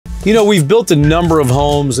You know, we've built a number of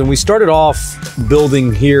homes, and we started off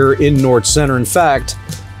building here in North Center. In fact,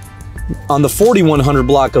 on the 4100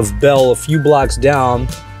 block of Bell, a few blocks down,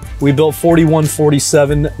 we built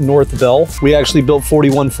 4147 North Bell. We actually built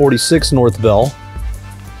 4146 North Bell.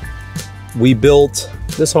 We built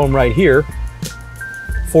this home right here,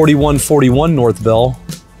 4141 North Bell.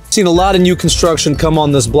 Seen a lot of new construction come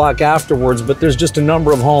on this block afterwards, but there's just a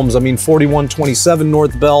number of homes. I mean, 4127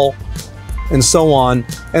 North Bell, and so on.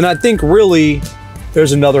 And I think really,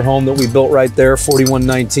 there's another home that we built right there,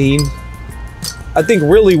 4119. I think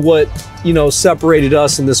really what, you know, separated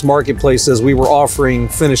us in this marketplace is we were offering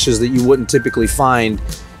finishes that you wouldn't typically find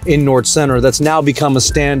in North Center. That's now become a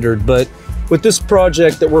standard. But with this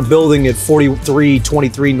project that we're building at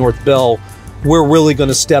 4323 North Bell, we're really going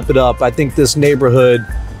to step it up. I think this neighborhood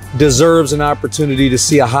deserves an opportunity to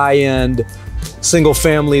see a high-end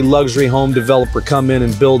single-family luxury home developer come in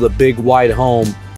and build a big, wide home